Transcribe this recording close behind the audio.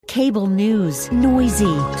Cable news,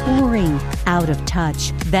 noisy, boring, out of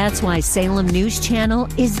touch. That's why Salem News Channel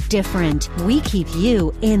is different. We keep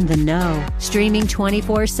you in the know. Streaming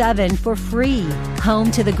 24/7 for free.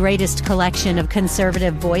 Home to the greatest collection of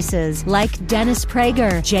conservative voices like Dennis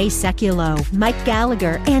Prager, Jay Sekulow, Mike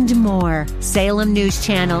Gallagher, and more. Salem News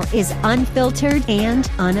Channel is unfiltered and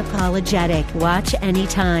unapologetic. Watch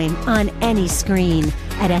anytime, on any screen,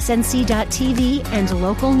 at snc.tv and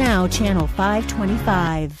Local Now Channel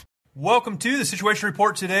 525. Welcome to the Situation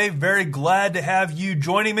Report today. Very glad to have you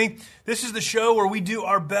joining me. This is the show where we do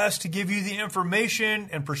our best to give you the information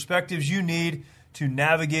and perspectives you need to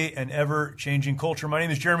navigate an ever-changing culture. My name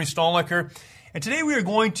is Jeremy Stalnecker, and today we are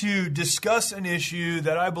going to discuss an issue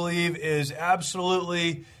that I believe is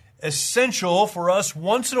absolutely essential for us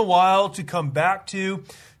once in a while to come back to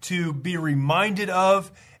be reminded of,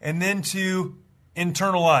 and then to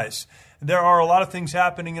internalize. There are a lot of things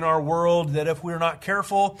happening in our world that, if we're not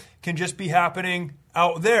careful, can just be happening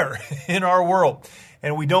out there in our world.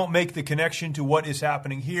 And we don't make the connection to what is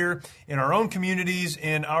happening here in our own communities,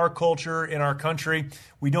 in our culture, in our country.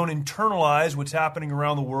 We don't internalize what's happening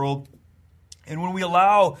around the world. And when we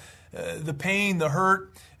allow the pain, the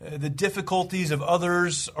hurt, the difficulties of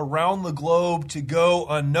others around the globe to go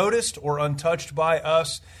unnoticed or untouched by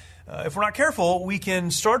us, if we're not careful, we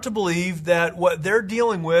can start to believe that what they're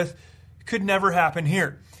dealing with could never happen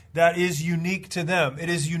here. That is unique to them. It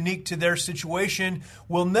is unique to their situation.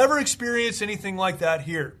 We'll never experience anything like that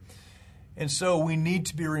here. And so we need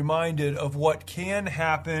to be reminded of what can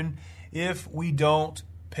happen if we don't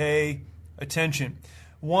pay attention.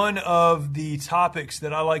 One of the topics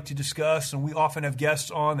that I like to discuss, and we often have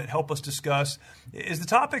guests on that help us discuss, is the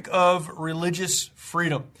topic of religious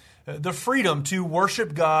freedom. The freedom to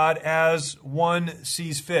worship God as one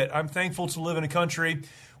sees fit. I'm thankful to live in a country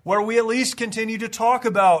where we at least continue to talk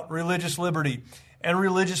about religious liberty and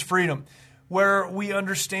religious freedom, where we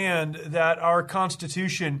understand that our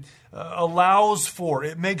Constitution allows for,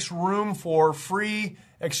 it makes room for free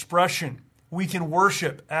expression. We can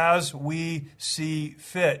worship as we see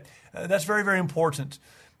fit. That's very, very important.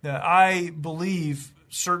 I believe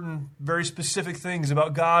certain very specific things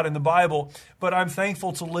about God and the Bible, but I'm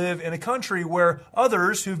thankful to live in a country where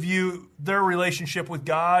others who view their relationship with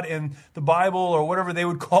God and the Bible, or whatever they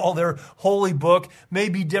would call their holy book, may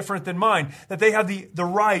be different than mine, that they have the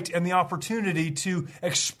right and the opportunity to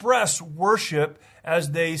express worship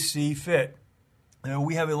as they see fit.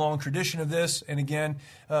 We have a long tradition of this, and again,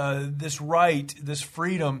 this right, this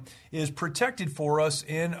freedom is protected for us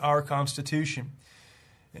in our Constitution.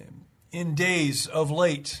 In days of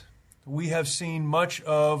late, we have seen much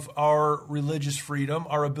of our religious freedom,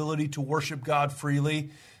 our ability to worship God freely,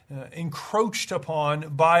 encroached upon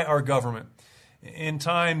by our government. In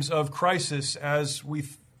times of crisis, as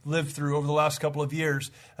we've lived through over the last couple of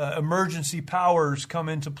years, emergency powers come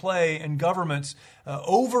into play, and governments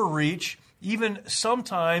overreach, even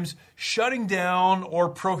sometimes shutting down or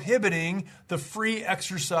prohibiting the free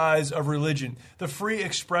exercise of religion, the free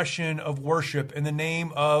expression of worship in the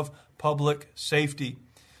name of public safety.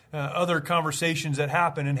 Other conversations that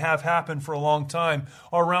happen and have happened for a long time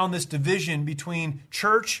are around this division between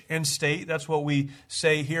church and state. That's what we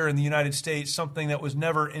say here in the United States, something that was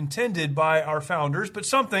never intended by our founders, but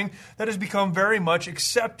something that has become very much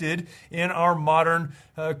accepted in our modern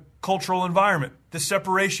cultural environment. The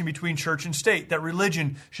separation between church and state, that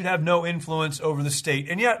religion should have no influence over the state.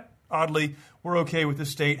 And yet, oddly, we're okay with the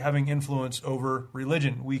state having influence over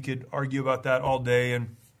religion. We could argue about that all day,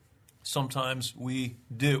 and sometimes we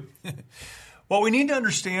do. What we need to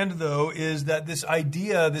understand, though, is that this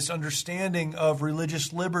idea, this understanding of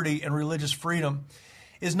religious liberty and religious freedom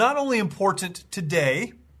is not only important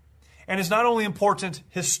today, and is not only important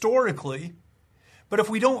historically, but if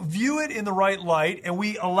we don't view it in the right light and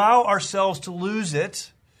we allow ourselves to lose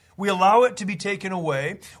it, we allow it to be taken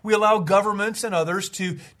away, we allow governments and others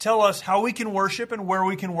to tell us how we can worship and where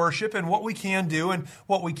we can worship and what we can do and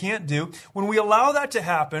what we can't do. When we allow that to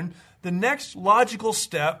happen, the next logical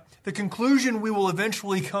step, the conclusion we will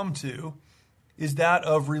eventually come to, is that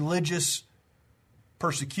of religious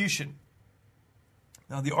persecution.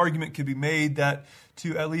 Now, the argument could be made that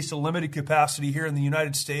to at least a limited capacity here in the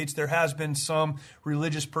United States, there has been some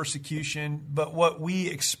religious persecution, but what we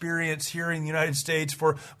experience here in the United States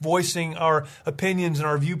for voicing our opinions and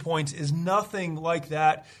our viewpoints is nothing like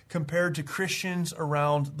that compared to Christians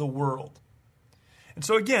around the world. And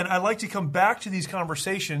so again, I like to come back to these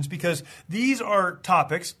conversations because these are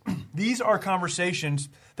topics, these are conversations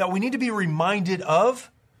that we need to be reminded of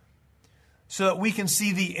so that we can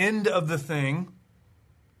see the end of the thing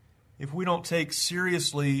if we don't take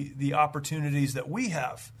seriously the opportunities that we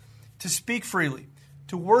have to speak freely,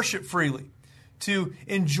 to worship freely, to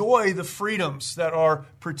enjoy the freedoms that are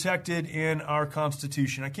protected in our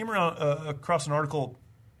Constitution. I came across an article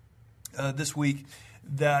this week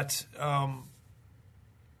that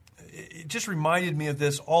it just reminded me of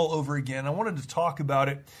this all over again. I wanted to talk about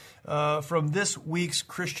it from this week's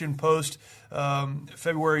Christian Post,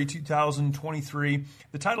 February 2023.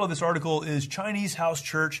 The title of this article is Chinese House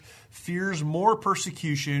Church Fears More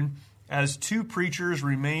Persecution as Two Preachers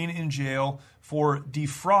Remain in Jail for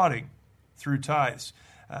Defrauding Through Tithes.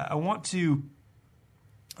 I want to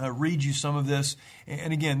read you some of this.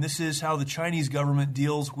 And again, this is how the Chinese government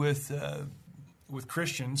deals with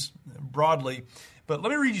Christians broadly. But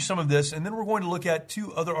let me read you some of this, and then we're going to look at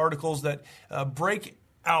two other articles that break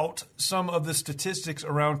out some of the statistics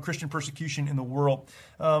around Christian persecution in the world.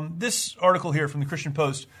 This article here from the Christian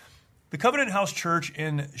Post: the Covenant House Church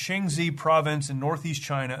in Shaanxi province in northeast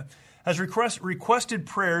China has requested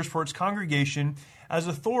prayers for its congregation as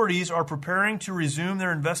authorities are preparing to resume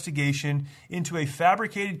their investigation into a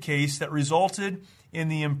fabricated case that resulted in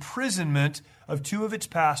the imprisonment of two of its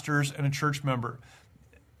pastors and a church member.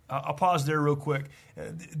 I'll pause there real quick.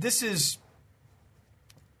 It's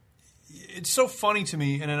so funny to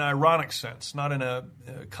me in an ironic sense, not in a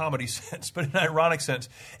comedy sense, but in an ironic sense.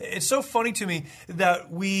 It's so funny to me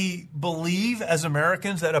that we believe as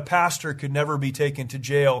Americans that a pastor could never be taken to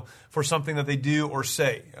jail for something that they do or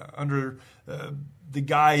say under the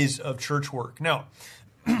guise of church work. Now,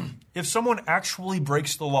 if someone actually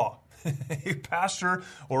breaks the law, a pastor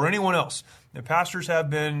or anyone else, the pastors have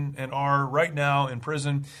been and are right now in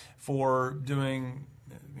prison for doing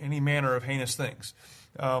any manner of heinous things.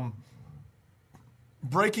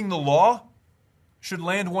 Breaking the law should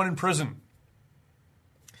land one in prison.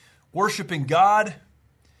 Worshiping God,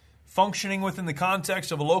 functioning within the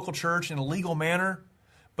context of a local church in a legal manner,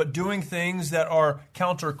 but doing things that are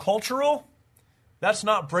countercultural, that's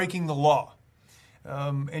not breaking the law.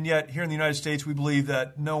 And yet, here in the United States, we believe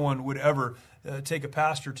that no one would ever take a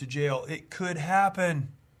pastor to jail. It could happen.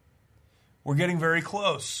 We're getting very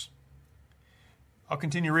close. I'll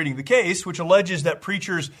continue reading. The case, which alleges that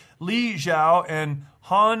preachers Li Zhao and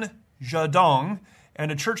Han Zhadong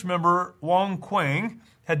and a church member Wang Quang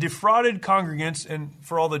had defrauded congregants, and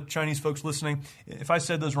for all the Chinese folks listening, if I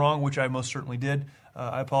said those wrong, which I most certainly did,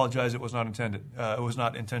 I apologize. It was not intended. It was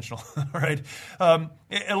not intentional. All right.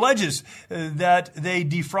 It alleges that they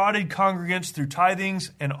defrauded congregants through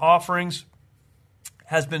tithings and offerings,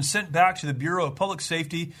 has been sent back to the Bureau of Public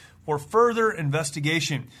Safety for further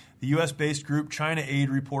investigation. The U.S.-based group China Aid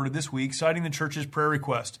reported this week, citing the church's prayer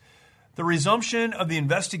request. The resumption of the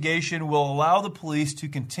investigation will allow the police to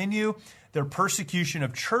continue their persecution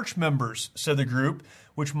of church members, said the group,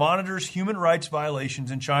 which monitors human rights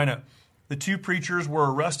violations in China. The two preachers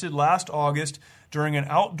were arrested last August during an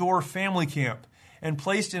outdoor family camp and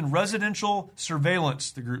placed in residential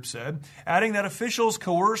surveillance, the group said, adding that officials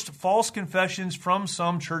coerced false confessions from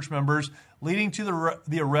some church members, leading to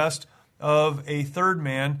the arrest of a third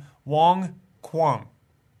man, Wang Quang.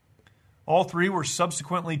 All three were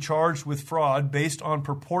subsequently charged with fraud based on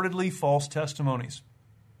purportedly false testimonies.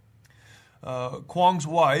 Quang's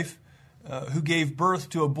wife, who gave birth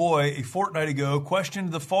to a boy a fortnight ago,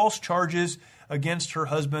 questioned the false charges against her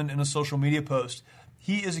husband in a social media post.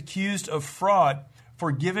 He is accused of fraud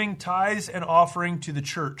for giving tithes and offering to the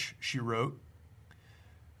church, she wrote.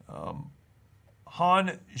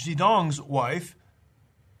 Han Zhidong's wife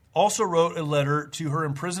also wrote a letter to her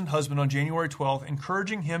imprisoned husband on January 12th,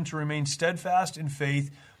 encouraging him to remain steadfast in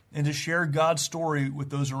faith and to share God's story with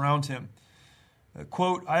those around him.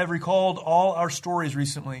 Quote, I have recalled all our stories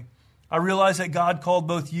recently. I realize that God called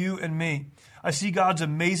both you and me. I see God's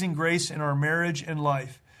amazing grace in our marriage and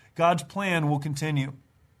life. God's plan will continue.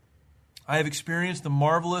 I have experienced the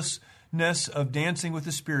marvelousness of dancing with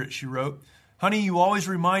the Spirit, she wrote. Honey, you always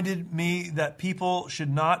reminded me that people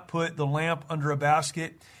should not put the lamp under a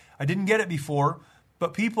basket. I didn't get it before,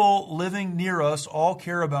 but people living near us all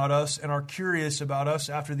care about us and are curious about us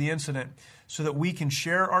after the incident so that we can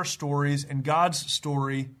share our stories and God's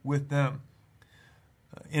story with them.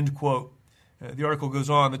 End quote. The article goes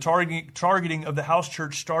on. The targeting of the house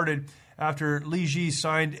church started after Li Ji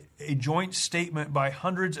signed a joint statement by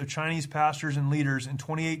hundreds of Chinese pastors and leaders in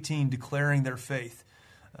 2018 declaring their faith.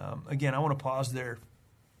 Again, I want to pause there.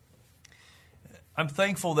 I'm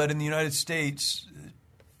thankful that in the United States,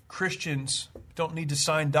 Christians don't need to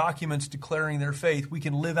sign documents declaring their faith. We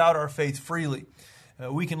can live out our faith freely.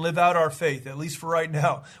 We can live out our faith, at least for right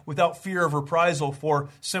now, without fear of reprisal for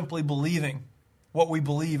simply believing what we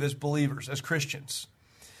believe as believers, as Christians.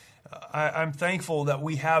 I'm thankful that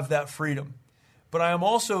we have that freedom. But I am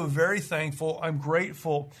also very thankful, I'm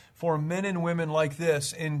grateful for men and women like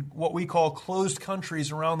this in what we call closed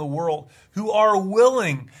countries around the world who are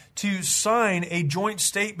willing to sign a joint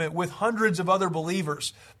statement with hundreds of other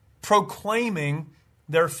believers proclaiming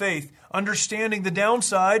their faith, understanding the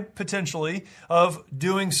downside, potentially, of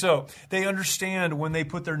doing so. They understand when they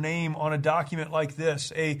put their name on a document like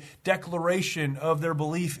this, a declaration of their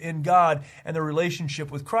belief in God and their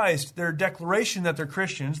relationship with Christ, their declaration that they're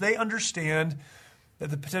Christians. They understand that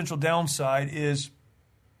the potential downside is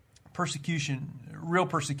persecution, real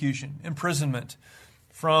persecution, imprisonment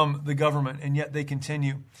from the government, and yet they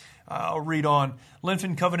continue. I'll read on.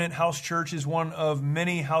 Linfen Covenant House Church is one of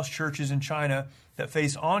many house churches in China that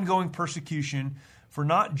face ongoing persecution for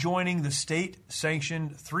not joining the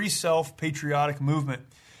state-sanctioned three-self patriotic movement.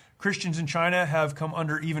 Christians in China have come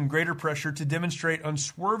under even greater pressure to demonstrate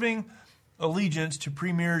unswerving allegiance to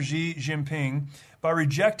Premier Xi Jinping by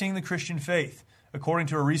rejecting the Christian faith, according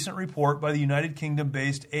to a recent report by the United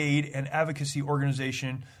Kingdom-based aid and advocacy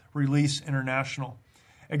organization Release International.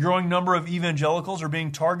 A growing number of evangelicals are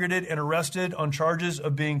being targeted and arrested on charges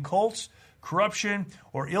of being cults, corruption,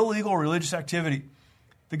 or illegal religious activity.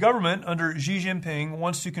 The government, under Xi Jinping,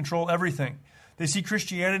 wants to control everything. They see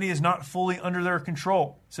Christianity as not fully under their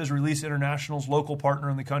control, says Release International's local partner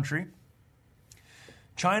in the country.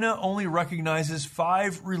 China only recognizes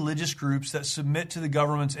 5 religious groups that submit to the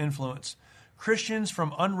government's influence. Christians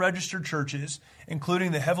from unregistered churches,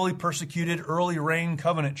 including the heavily persecuted Early Rain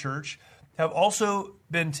Covenant Church, have also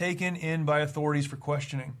been taken in by authorities for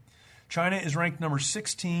questioning. China is ranked number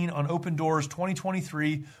 16 on Open Doors'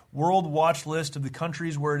 2023 World Watch List of the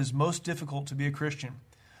countries where it is most difficult to be a Christian.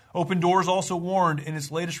 Open Doors also warned in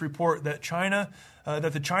its latest report that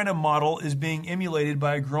the China model is being emulated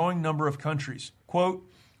by a growing number of countries. Quote,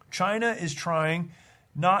 China is trying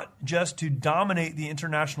not just to dominate the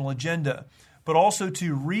international agenda, but also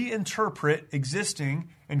to reinterpret existing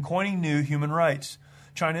and coining new human rights.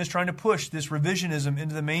 China is trying to push this revisionism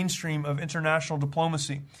into the mainstream of international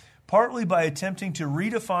diplomacy, partly by attempting to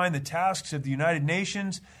redefine the tasks of the United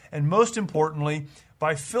Nations, and most importantly,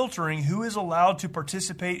 by filtering who is allowed to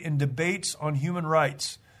participate in debates on human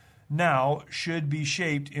rights now should be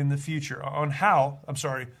shaped in the future,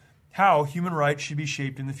 how human rights should be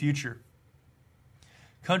shaped in the future.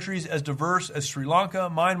 Countries as diverse as Sri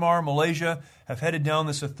Lanka, Myanmar, Malaysia have headed down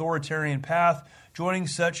this authoritarian path, joining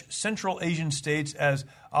such Central Asian states as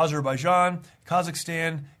Azerbaijan,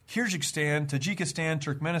 Kazakhstan, Kyrgyzstan, Tajikistan,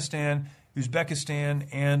 Turkmenistan, Uzbekistan,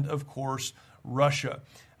 and, of course, Russia.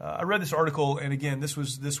 I read this article, and again, this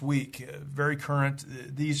was this week, very current.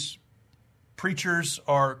 These preachers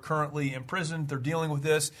are currently imprisoned. They're dealing with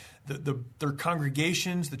this. Their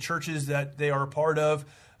congregations, the churches that they are a part of,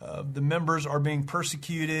 the members are being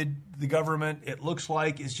persecuted. The government, it looks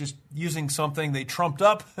like, is just using something they trumped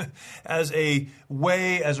up as a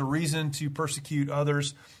reason to persecute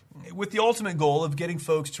others, with the ultimate goal of getting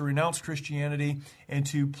folks to renounce Christianity and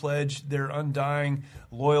to pledge their undying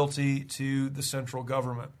loyalty to the central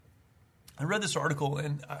government. I read this article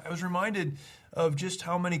and I was reminded of just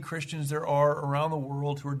how many Christians there are around the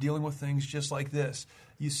world who are dealing with things just like this.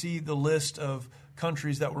 You see the list of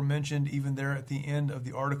countries that were mentioned even there at the end of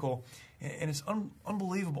the article, and it's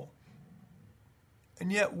unbelievable.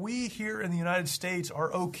 And yet we here in the United States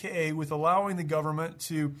are okay with allowing the government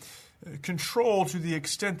to control, to the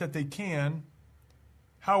extent that they can,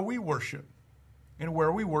 how we worship and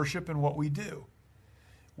where we worship and what we do.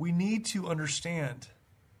 We need to understand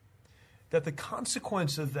that the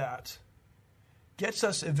consequence of that gets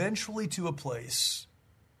us eventually to a place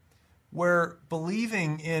where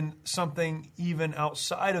believing in something even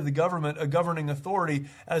outside of the government, a governing authority,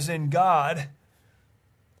 as in God,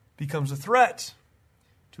 becomes a threat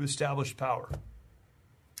to established power.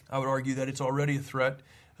 I would argue that it's already a threat,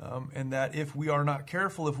 and that if we are not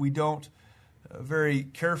careful, if we don't very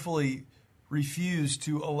carefully refuse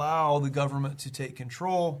to allow the government to take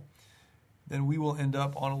control, then we will end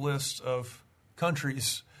up on a list of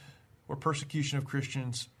countries where persecution of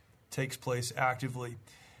Christians takes place actively.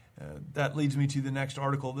 That leads me to the next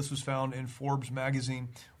article. This was found in Forbes magazine.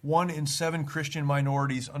 1 in 7 Christian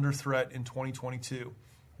minorities under threat in 2022.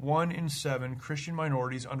 1 in 7 Christian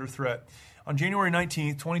minorities under threat. On January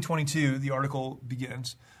 19th, 2022, the article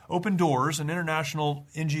begins. Open Doors, an international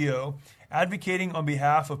NGO advocating on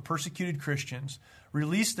behalf of persecuted Christians,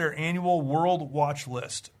 released their annual World Watch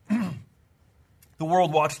List. The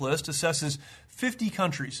World Watch List assesses 50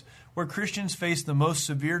 countries where Christians face the most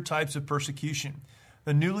severe types of persecution.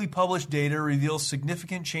 The newly published data reveals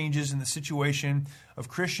significant changes in the situation of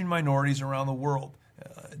Christian minorities around the world.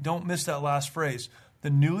 Don't miss that last phrase. The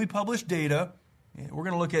newly published data, we're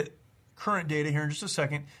going to look at current data here in just a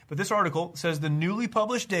second, but this article says the newly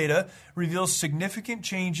published data reveals significant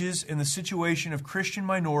changes in the situation of Christian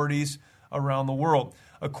minorities around the world.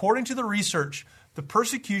 According to the research, the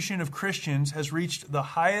persecution of Christians has reached the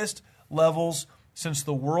highest levels since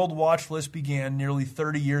the World Watch List began nearly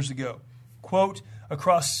 30 years ago. Quote,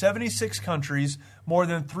 across 76 countries, more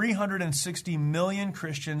than 360 million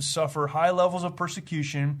Christians suffer high levels of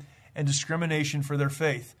persecution and discrimination for their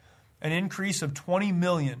faith, an increase of 20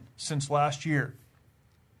 million since last year.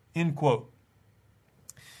 End quote.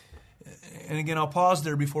 And again, I'll pause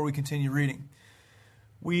there before we continue reading.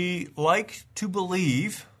 We like to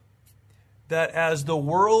believe that as the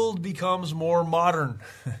world becomes more modern,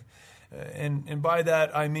 and by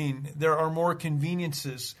that I mean there are more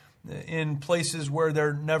conveniences in places where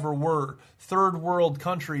there never were. Third world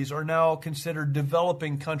countries are now considered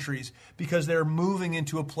developing countries because they're moving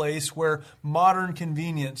into a place where modern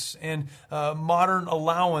convenience and modern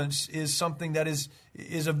allowance is something that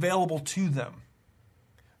is available to them.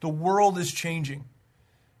 The world is changing.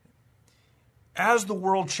 As the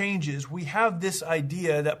world changes, we have this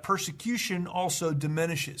idea that persecution also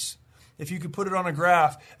diminishes. If you could put it on a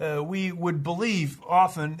graph, we would believe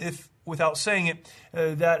often, if without saying it,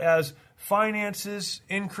 that as finances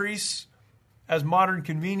increase, as modern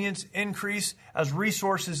convenience increase, as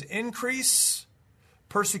resources increase,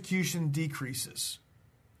 persecution decreases.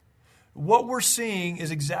 What we're seeing is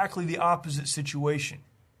exactly the opposite situation.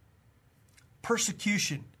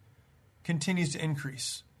 Persecution continues to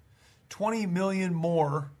increase. 20 million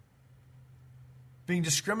more being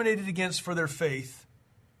discriminated against for their faith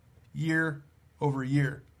year over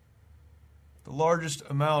year. The largest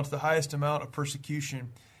amount, the highest amount of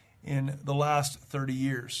persecution in the last 30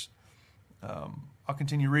 years. I'll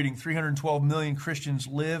continue reading. 312 million Christians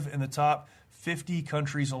live in the top 50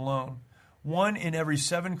 countries alone. 1 in every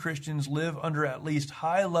 7 Christians live under at least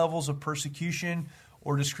high levels of persecution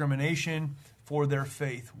or discrimination for their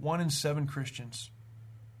faith. 1 in 7 Christians.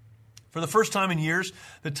 For the first time in years,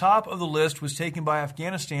 the top of the list was taken by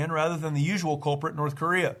Afghanistan rather than the usual culprit, North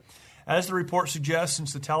Korea. As the report suggests,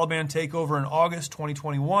 since the Taliban takeover in August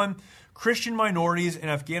 2021, Christian minorities in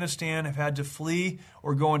Afghanistan have had to flee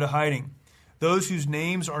or go into hiding. Those whose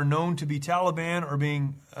names are known to be Taliban are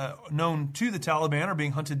being known to the Taliban are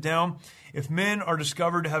being hunted down. If men are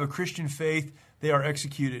discovered to have a Christian faith, they are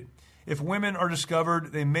executed. If women are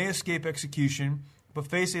discovered, they may escape execution, but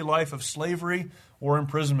face a life of slavery or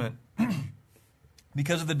imprisonment.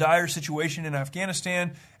 Because of the dire situation in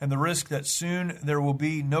Afghanistan and the risk that soon there will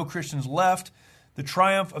be no Christians left, the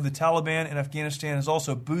triumph of the Taliban in Afghanistan has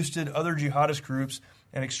also boosted other jihadist groups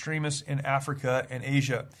and extremists in Africa and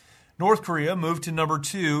Asia. North Korea moved to number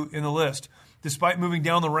 2 in the list. Despite moving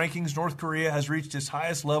down the rankings, North Korea has reached its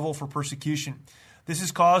highest level for persecution. This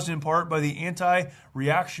is caused in part by the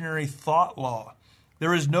anti-reactionary thought law.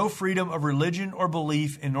 There is no freedom of religion or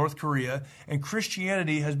belief in North Korea, and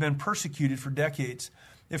Christianity has been persecuted for decades.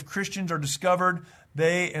 If Christians are discovered,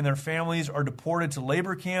 they and their families are deported to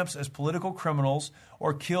labor camps as political criminals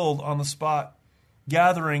or killed on the spot.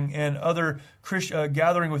 Gathering with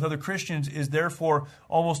other Christians is therefore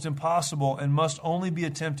almost impossible and must only be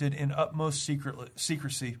attempted in utmost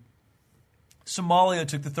secrecy. Somalia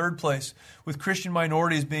took the 3rd place, with Christian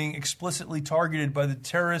minorities being explicitly targeted by the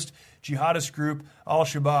terrorist jihadist group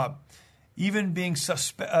Al-Shabaab. Even being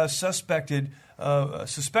suspected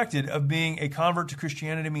of being a convert to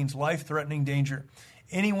Christianity means life-threatening danger.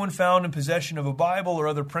 Anyone found in possession of a Bible or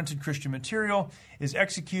other printed Christian material is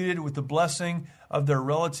executed with the blessing of their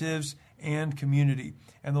relatives and community.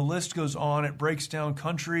 And the list goes on. It breaks down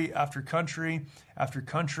country after country after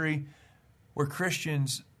country where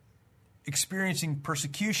Christians experiencing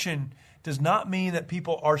persecution does not mean that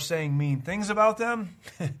people are saying mean things about them.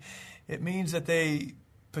 It means that they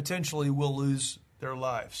potentially will lose their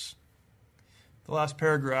lives. The last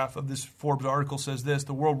paragraph of this Forbes article says this: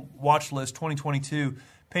 the World Watch List 2022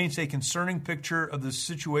 paints a concerning picture of the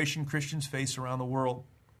situation Christians face around the world.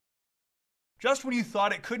 Just when you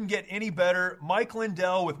thought it couldn't get any better, Mike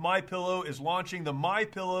Lindell with MyPillow is launching the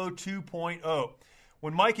MyPillow 2.0.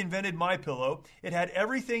 When Mike invented MyPillow, it had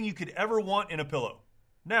everything you could ever want in a pillow.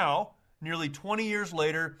 Now, nearly 20 years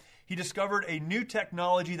later, he discovered a new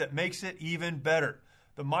technology that makes it even better.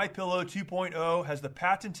 The MyPillow 2.0 has the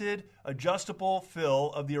patented adjustable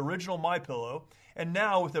fill of the original MyPillow, and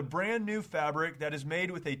now with a brand new fabric that is made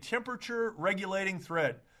with a temperature-regulating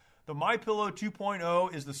thread. The MyPillow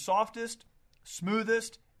 2.0 is the softest,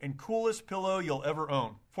 smoothest, and coolest pillow you'll ever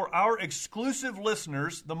own. For our exclusive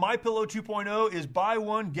listeners, the MyPillow 2.0 is buy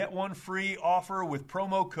one, get one free offer with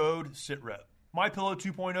promo code SITREP. MyPillow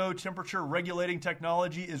 2.0 temperature regulating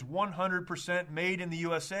technology is 100% made in the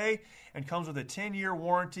USA and comes with a 10-year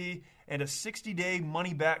warranty and a 60-day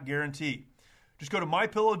money-back guarantee. Just go to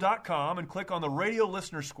MyPillow.com and click on the radio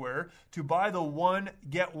listener square to buy the one,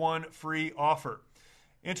 get one free offer.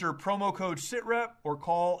 Enter promo code SITREP or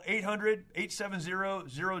call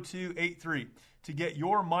 800-870-0283 to get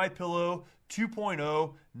your MyPillow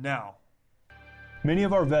 2.0 now. Many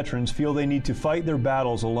of our veterans feel they need to fight their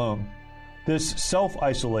battles alone. This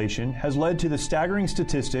self-isolation has led to the staggering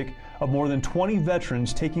statistic of more than 20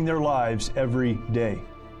 veterans taking their lives every day.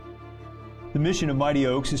 The mission of Mighty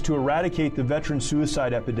Oaks is to eradicate the veteran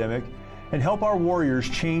suicide epidemic and help our warriors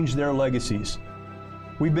change their legacies.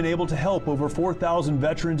 We've been able to help over 4,000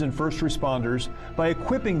 veterans and first responders by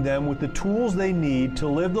equipping them with the tools they need to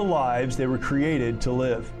live the lives they were created to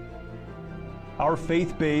live. Our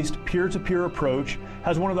faith-based, peer-to-peer approach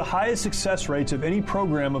has one of the highest success rates of any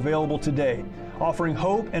program available today, offering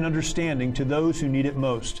hope and understanding to those who need it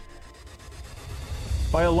most.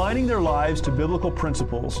 By aligning their lives to biblical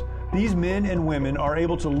principles, these men and women are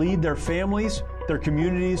able to lead their families, their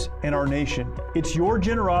communities, and our nation. It's your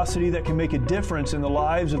generosity that can make a difference in the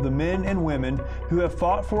lives of the men and women who have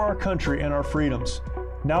fought for our country and our freedoms.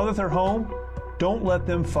 Now that they're home, don't let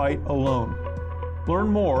them fight alone. Learn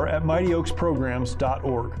more at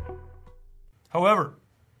mightyoaksprograms.org. However,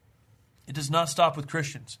 it does not stop with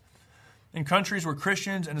Christians. In countries where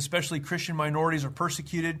Christians, and especially Christian minorities, are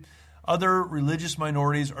persecuted, other religious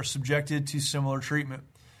minorities are subjected to similar treatment.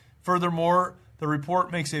 Furthermore, the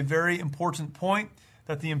report makes a very important point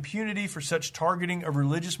that the impunity for such targeting of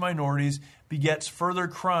religious minorities begets further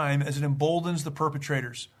crime as it emboldens the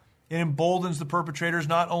perpetrators. It emboldens the perpetrators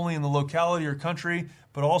not only in the locality or country,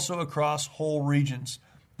 but also across whole regions.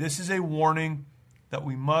 This is a warning that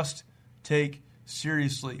we must take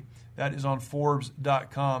seriously. That is on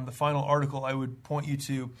Forbes.com. The final article I would point you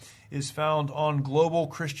to is found on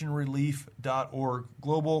globalchristianrelief.org.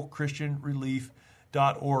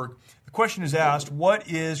 globalchristianrelief.org. The question is asked, what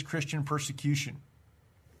is Christian persecution?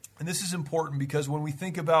 And this is important because when we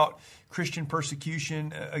think about Christian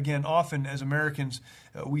persecution, again, often as Americans,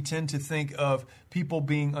 we tend to think of people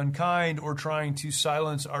being unkind or trying to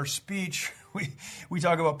silence our speech. We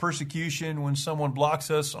talk about persecution when someone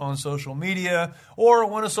blocks us on social media or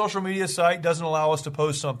when a social media site doesn't allow us to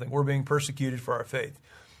post something. We're being persecuted for our faith.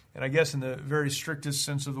 And I guess in the very strictest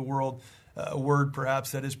sense of the word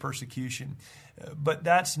perhaps, that is persecution. But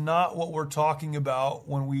that's not what we're talking about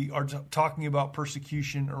when we are talking about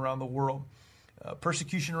persecution around the world.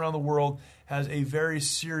 Persecution around the world has a very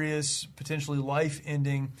serious, potentially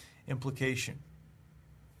life-ending implication.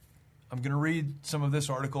 I'm going to read some of this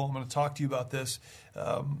article. I'm going to talk to you about this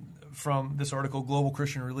from this article, Global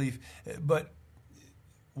Christian Relief. But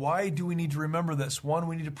why do we need to remember this? One,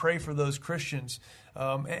 we need to pray for those Christians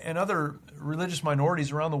and other religious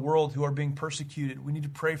minorities around the world who are being persecuted. We need to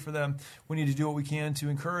pray for them. We need to do what we can to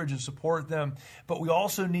encourage and support them. But we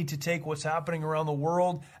also need to take what's happening around the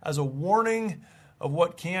world as a warning of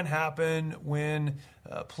what can happen when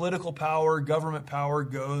political power, government power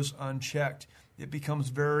goes unchecked. It becomes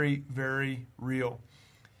very, very real.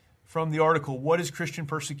 From the article, What is Christian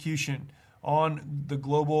Persecution? On the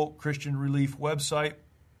Global Christian Relief website.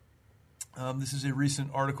 This is a recent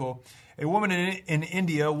article. A woman in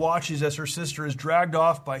India watches as her sister is dragged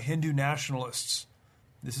off by Hindu nationalists.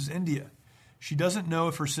 This is India. She doesn't know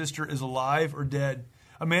if her sister is alive or dead.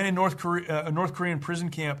 A man in a North Korean prison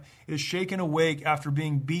camp is shaken awake after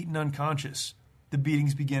being beaten unconscious. The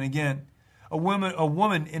beatings begin again. A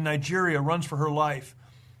woman in Nigeria runs for her life.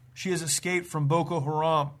 She has escaped from Boko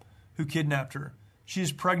Haram, who kidnapped her. She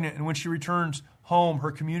is pregnant, and when she returns home,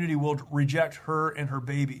 her community will reject her and her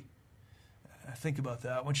baby. Think about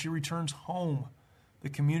that. When she returns home, the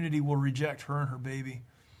community will reject her and her baby.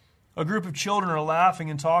 A group of children are laughing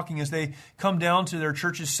and talking as they come down to their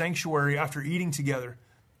church's sanctuary after eating together.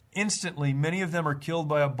 Instantly, many of them are killed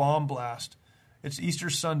by a bomb blast. It's Easter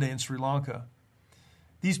Sunday in Sri Lanka.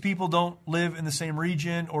 These people don't live in the same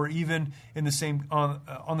region or even in the same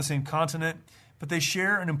on the same continent, but they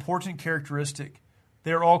share an important characteristic.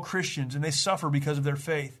 They are all Christians, and they suffer because of their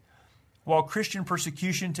faith. While Christian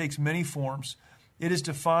persecution takes many forms, it is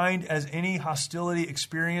defined as any hostility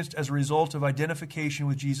experienced as a result of identification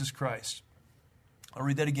with Jesus Christ. I'll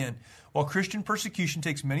read that again. While Christian persecution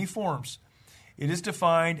takes many forms, it is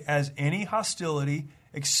defined as any hostility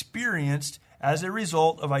experienced as a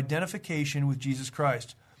result of identification with Jesus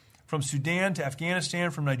Christ. From Sudan to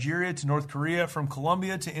Afghanistan, from Nigeria to North Korea, from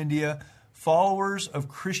Colombia to India, followers of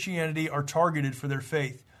Christianity are targeted for their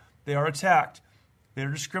faith. They are attacked. They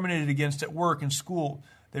are discriminated against at work and school.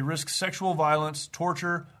 They risk sexual violence,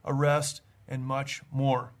 torture, arrest, and much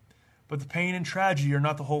more. But the pain and tragedy are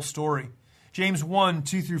not the whole story. James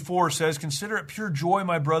 1:2-4 says, "Consider it pure joy,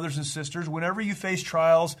 my brothers and sisters, whenever you face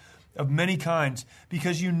trials of many kinds,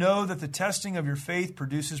 because you know that the testing of your faith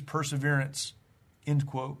produces perseverance." End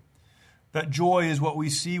quote. That joy is what we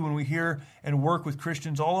see when we hear and work with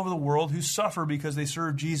Christians all over the world who suffer because they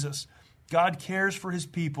serve Jesus. God cares for his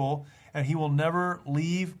people, and he will never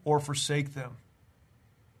leave or forsake them.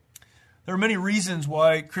 There are many reasons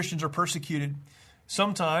why Christians are persecuted.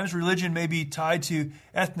 Sometimes religion may be tied to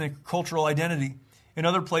ethnic, cultural identity. In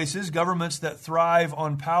other places, governments that thrive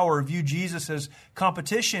on power view Jesus as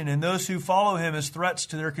competition and those who follow him as threats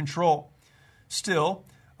to their control. Still,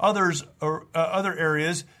 other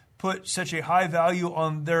areas put such a high value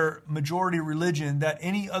on their majority religion that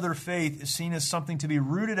any other faith is seen as something to be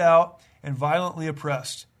rooted out and violently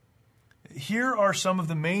oppressed. Here are some of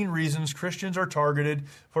the main reasons Christians are targeted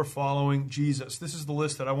for following Jesus. This is the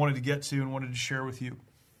list that I wanted to get to and wanted to share with you.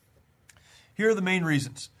 Here are the main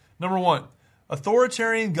reasons. Number one,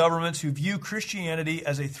 authoritarian governments who view Christianity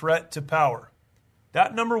as a threat to power.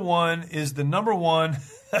 That number one is the number one,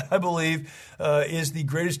 I believe, is the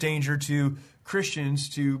greatest danger to Christians,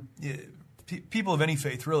 to people of any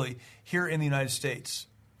faith, really, here in the United States.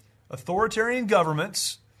 Authoritarian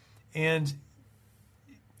governments, and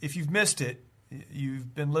if you've missed it,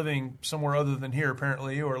 you've been living somewhere other than here,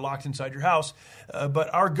 apparently, or locked inside your house.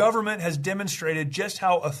 But our government has demonstrated just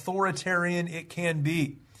how authoritarian it can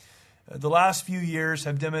be. The last few years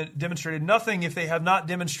have demonstrated nothing if they have not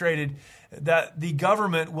demonstrated that the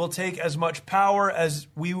government will take as much power as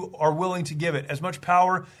we are willing to give it, as much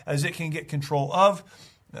power as it can get control of.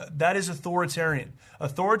 That is authoritarian.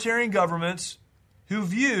 Authoritarian governments who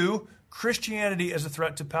view Christianity as a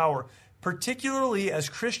threat to power, particularly as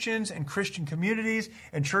Christians and Christian communities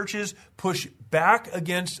and churches push back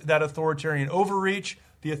against that authoritarian overreach,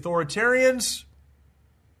 the authoritarians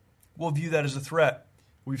will view that as a threat.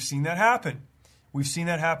 We've seen that happen. We've seen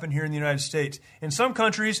that happen here in the United States. In some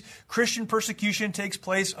countries, Christian persecution takes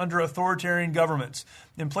place under authoritarian governments.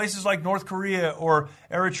 In places like North Korea or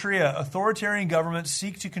Eritrea, authoritarian governments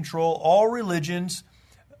seek to control all religions,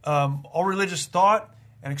 all religious thought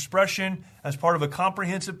and expression as part of a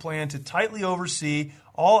comprehensive plan to tightly oversee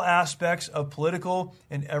all aspects of political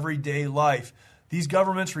and everyday life. These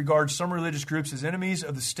governments regard some religious groups as enemies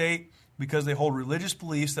of the state because they hold religious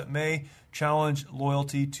beliefs that may challenge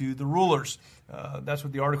loyalty to the rulers. That's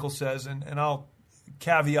what the article says, and I'll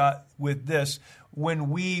caveat with this. When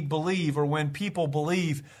we believe, or when people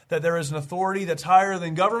believe that there is an authority that's higher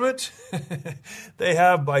than government, they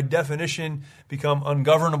have, by definition, become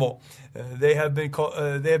ungovernable. They have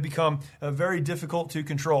become very difficult to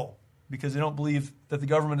control because they don't believe that the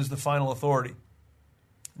government is the final authority.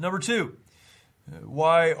 Number two,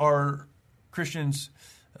 why are Christians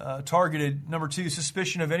targeted? Number two,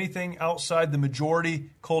 suspicion of anything outside the majority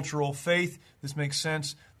cultural faith. This makes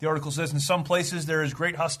sense. The article says, in some places there is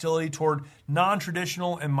great hostility toward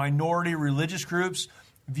non-traditional and minority religious groups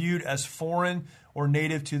viewed as foreign or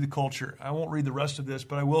native to the culture. I won't read the rest of this,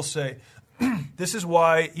 but I will say, this is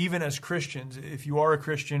why, even as Christians, if you are a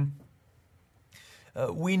Christian,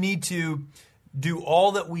 we need to do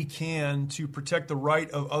all that we can to protect the right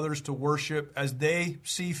of others to worship as they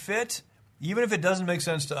see fit, even if it doesn't make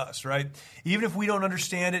sense to us, right? Even if we don't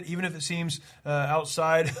understand it, even if it seems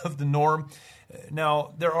outside of the norm.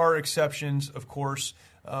 Now, there are exceptions, of course.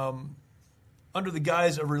 Under the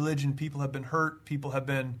guise of religion, people have been hurt, people have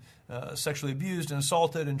been sexually abused and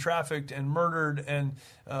assaulted and trafficked and murdered, and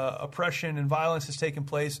oppression and violence has taken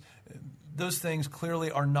place. Those things clearly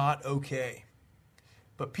are not okay.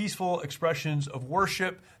 But peaceful expressions of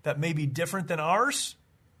worship that may be different than ours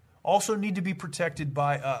also need to be protected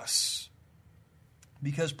by us,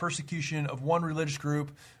 because persecution of one religious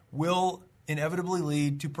group will inevitably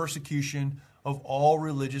lead to persecution of all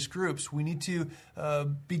religious groups. We need to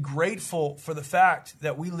be grateful for the fact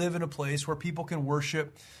that we live in a place where people can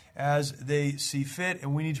worship as they see fit,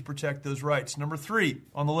 and we need to protect those rights. Number three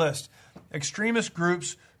on the list, extremist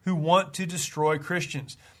groups who want to destroy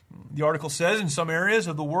Christians. The article says in some areas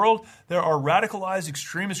of the world, there are radicalized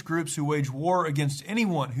extremist groups who wage war against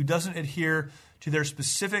anyone who doesn't adhere to their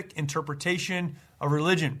specific interpretation of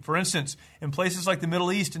religion. For instance, in places like the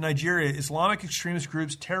Middle East and Nigeria, Islamic extremist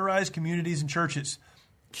groups terrorize communities and churches,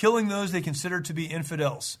 killing those they consider to be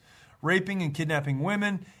infidels, raping and kidnapping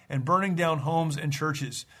women, and burning down homes and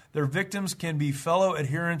churches. Their victims can be fellow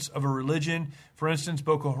adherents of a religion. For instance,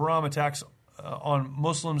 Boko Haram attacks on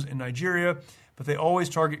Muslims in Nigeria, but they always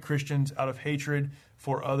target Christians out of hatred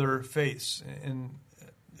for other faiths. And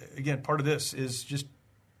again, part of this is just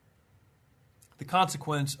the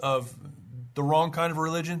consequence of the wrong kind of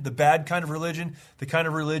religion, the bad kind of religion, the kind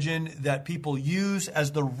of religion that people use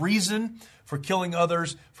as the reason for killing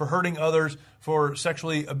others, for hurting others, for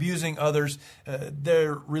sexually abusing others.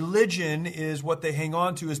 Their religion is what they hang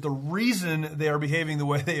on to, is the reason they are behaving the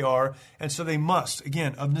way they are. And so they must,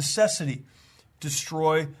 again, of necessity,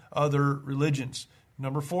 destroy other religions.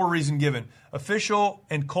 Number 4 reason given, official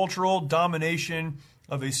and cultural domination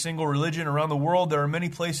of a single religion around the world. There are many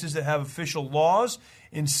places that have official laws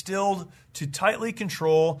instilled to tightly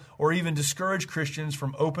control or even discourage Christians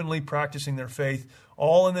from openly practicing their faith,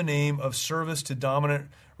 all in the name of service to dominant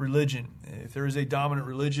religion. If there is a dominant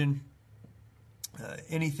religion,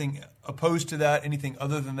 anything opposed to that, anything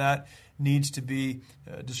other than that, needs to be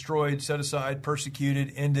destroyed, set aside,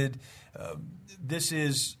 persecuted, ended. This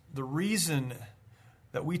is the reason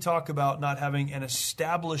that we talk about not having an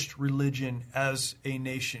established religion as a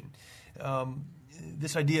nation.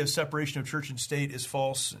 This idea of separation of church and state is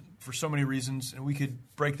false for so many reasons, and we could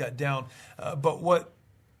break that down. But what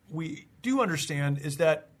we do understand is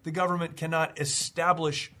that the government cannot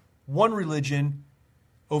establish one religion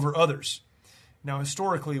over others. Now,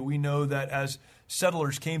 historically, we know that as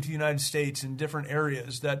settlers came to the United States in different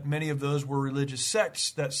areas, that many of those were religious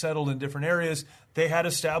sects that settled in different areas. They had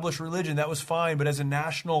established religion. That was fine. But as a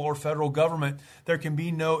national or federal government, there can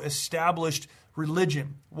be no established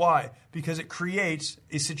religion. Why? Because it creates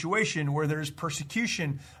a situation where there's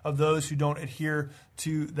persecution of those who don't adhere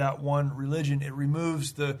to that one religion. It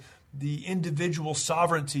removes the individual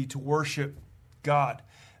sovereignty to worship God.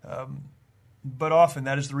 But often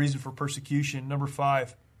that is the reason for persecution. Number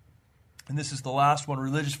 5, and this is the last one,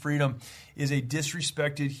 religious freedom is a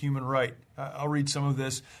disrespected human right. I'll read some of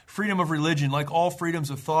this. Freedom of religion, like all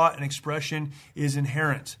freedoms of thought and expression, is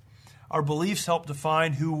inherent. Our beliefs help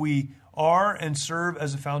define who we are and serve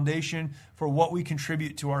as a foundation for what we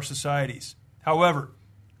contribute to our societies. However,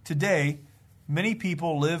 today, many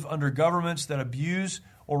people live under governments that abuse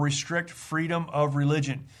or restrict freedom of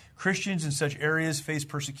religion. Christians in such areas face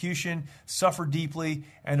persecution, suffer deeply,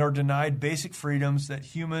 and are denied basic freedoms that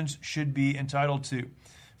humans should be entitled to.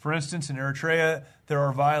 For instance, in Eritrea, there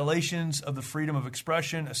are violations of the freedom of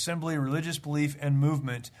expression, assembly, religious belief, and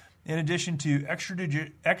movement, in addition to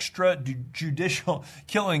extrajudicial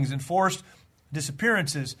killings, enforced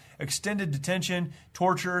disappearances, extended detention,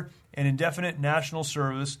 torture, and indefinite national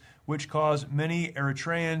service, which cause many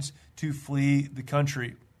Eritreans to flee the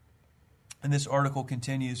country. And this article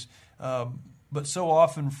continues, but so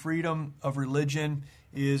often freedom of religion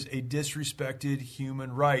is a disrespected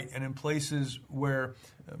human right. And in places where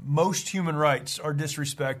most human rights are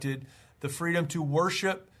disrespected, the freedom to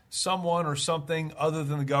worship someone or something other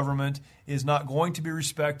than the government is not going to be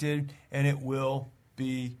respected, and it will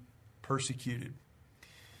be persecuted.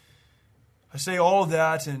 I say all of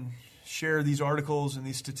that and share these articles and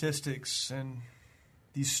these statistics and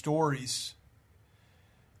these stories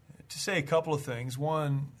to say a couple of things.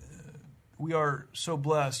 One, we are so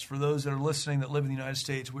blessed, for those that are listening that live in the United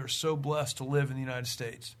States, we are so blessed to live in the United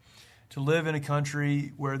States, to live in a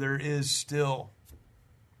country where there is still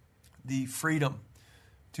the freedom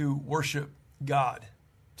to worship God,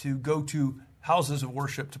 to go to houses of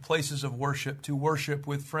worship, to places of worship, to worship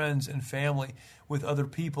with friends and family, with other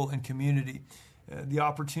people and community. The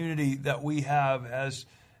opportunity that we have as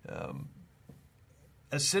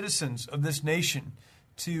citizens of this nation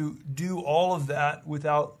to do all of that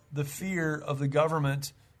without the fear of the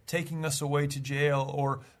government taking us away to jail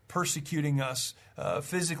or persecuting us,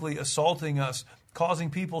 physically assaulting us,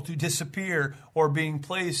 causing people to disappear, or being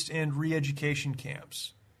placed in re-education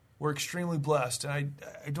camps. We're extremely blessed, and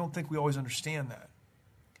I don't think we always understand that.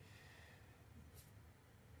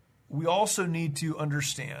 We also need to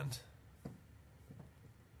understand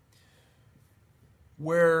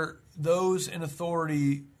where those in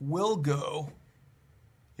authority will go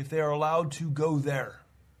if they are allowed to go there.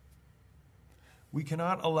 We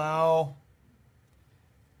cannot allow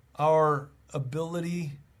our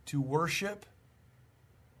ability to worship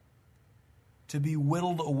to be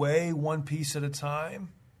whittled away one piece at a time,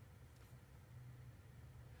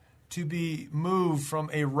 to be moved from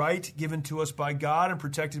a right given to us by God and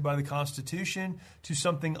protected by the Constitution to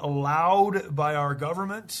something allowed by our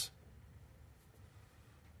government.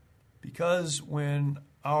 Because when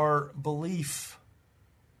our belief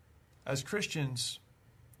as Christians,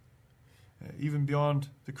 even beyond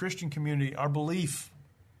the Christian community, our belief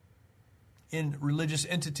in religious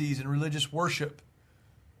entities and religious worship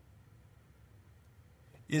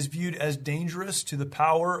is viewed as dangerous to the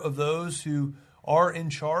power of those who are in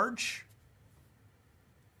charge,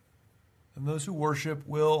 and those who worship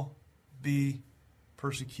will be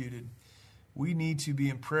persecuted. We need to be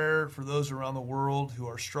in prayer for those around the world who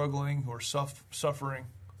are struggling, who are suffering.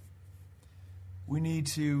 We need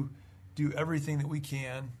to do everything that we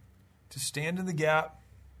can to stand in the gap,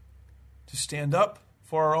 to stand up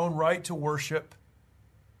for our own right to worship,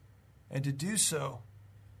 and to do so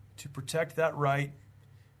to protect that right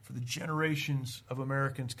for the generations of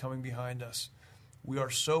Americans coming behind us. We are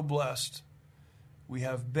so blessed. We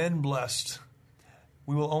have been blessed.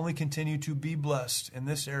 We will only continue to be blessed in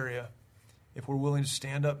this area if we're willing to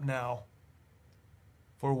stand up now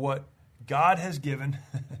for what God has given.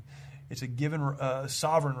 It's a given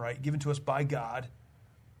sovereign right given to us by God,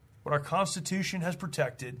 what our Constitution has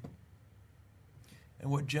protected,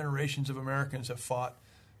 and what generations of Americans have fought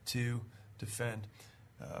to defend.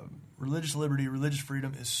 Religious liberty, religious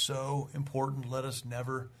freedom is so important. Let us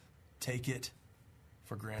never take it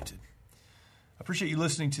for granted. I appreciate you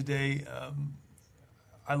listening today.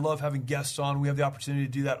 I love having guests on. We have the opportunity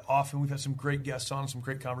to do that often. We've had some great guests on, some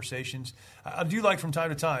great conversations. I do like from time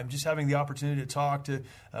to time just having the opportunity to talk, to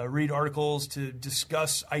read articles, to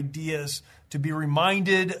discuss ideas, to be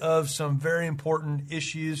reminded of some very important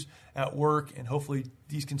issues at work, and hopefully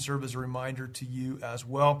these can serve as a reminder to you as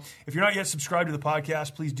well. If you're not yet subscribed to the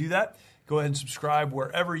podcast, please do that. Go ahead and subscribe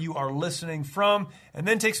wherever you are listening from, and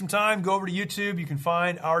then take some time, go over to YouTube. You can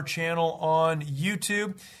find our channel on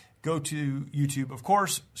YouTube. Go to YouTube, of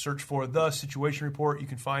course, search for The Situation Report. You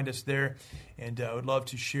can find us there, and I would love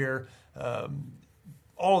to share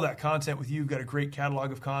all of that content with you. We've got a great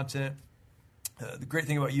catalog of content. The great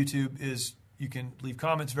thing about YouTube is you can leave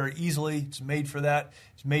comments very easily. It's made for that.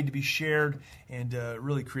 It's made to be shared and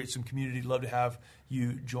really create some community. Love to have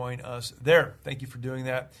you join us there. Thank you for doing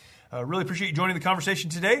that. Really appreciate you joining the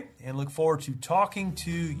conversation today, and look forward to talking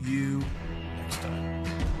to you next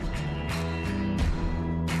time.